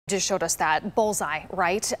Just showed us that bullseye,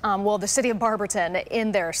 right? Well, the city of Barberton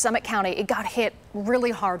in there, Summit County, it got hit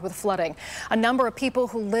really hard with flooding. A number of people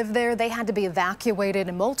who live there, they had to be evacuated,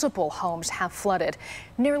 and multiple homes have flooded.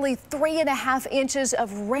 Nearly 3.5 inches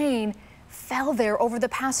of rain fell there over the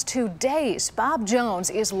past 2 days. Bob Jones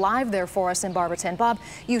is live there for us in Barberton. Bob,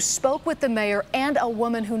 you spoke with the mayor and a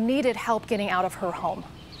woman who needed help getting out of her home.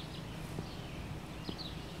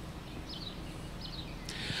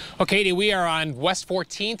 Well, Katie, we are on West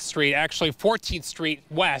 14th Street, actually 14th Street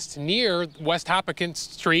West, near West Hopkins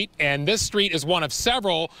Street, and this street is one of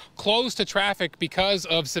several closed to traffic because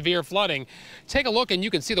of severe flooding. Take a look and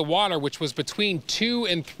you can see the water, which was between 2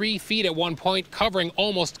 and 3 feet at one point, covering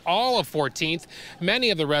almost all of 14th.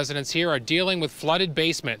 Many of the residents here are dealing with flooded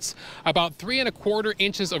basements. About 3¼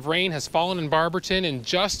 inches of rain has fallen in Barberton in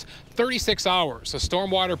just 36 hours. The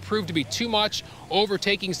stormwater proved to be too much,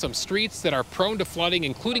 overtaking some streets that are prone to flooding,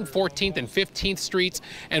 including 14th and 15th Streets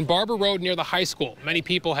and Barber Road near the high school. Many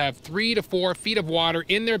people have 3 to 4 feet of water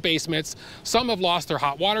in their basements. Some have lost their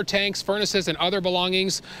hot water tanks, furnaces, and other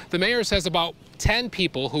belongings. The mayor says about 10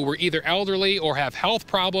 people who were either elderly or have health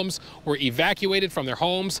problems were evacuated from their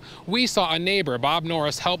homes. We saw a neighbor, Bob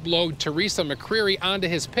Norris, help load Teresa McCreary onto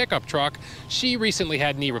his pickup truck. She recently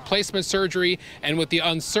had knee replacement surgery, and with the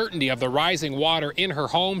uncertainty of the rising water in her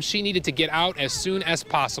home, she needed to get out as soon as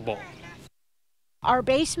possible. Our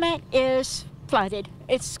basement is flooded.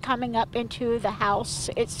 It's coming up into the house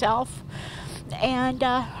itself. And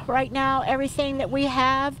right now, everything that we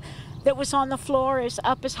have that was on the floor is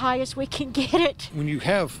up as high as we can get it. When you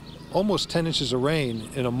have almost 10 inches of rain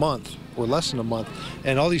in a month or less than a month,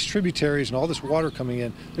 and all these tributaries and all this water coming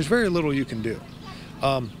in, there's very little you can do.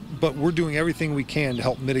 But we're doing everything we can to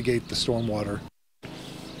help mitigate the stormwater.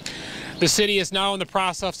 The city is now in the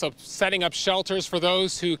process of setting up shelters for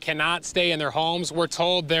those who cannot stay in their homes. We're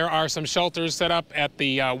told there are some shelters set up at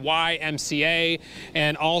the YMCA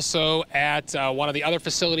and also at one of the other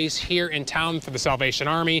facilities here in town for the Salvation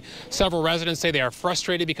Army. Several residents say they are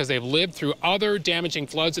frustrated because they've lived through other damaging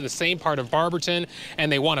floods in the same part of Barberton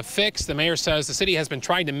and they want to fix. The mayor says the city has been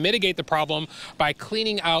trying to mitigate the problem by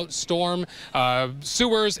cleaning out storm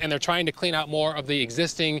sewers, and they're trying to clean out more of the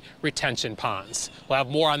existing retention ponds. We'll have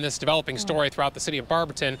more on this developing story throughout the city of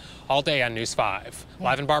Barberton all day on News 5.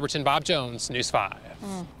 Live in Barberton, Bob Jones, News 5.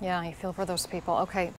 Yeah, I feel for those people. Okay.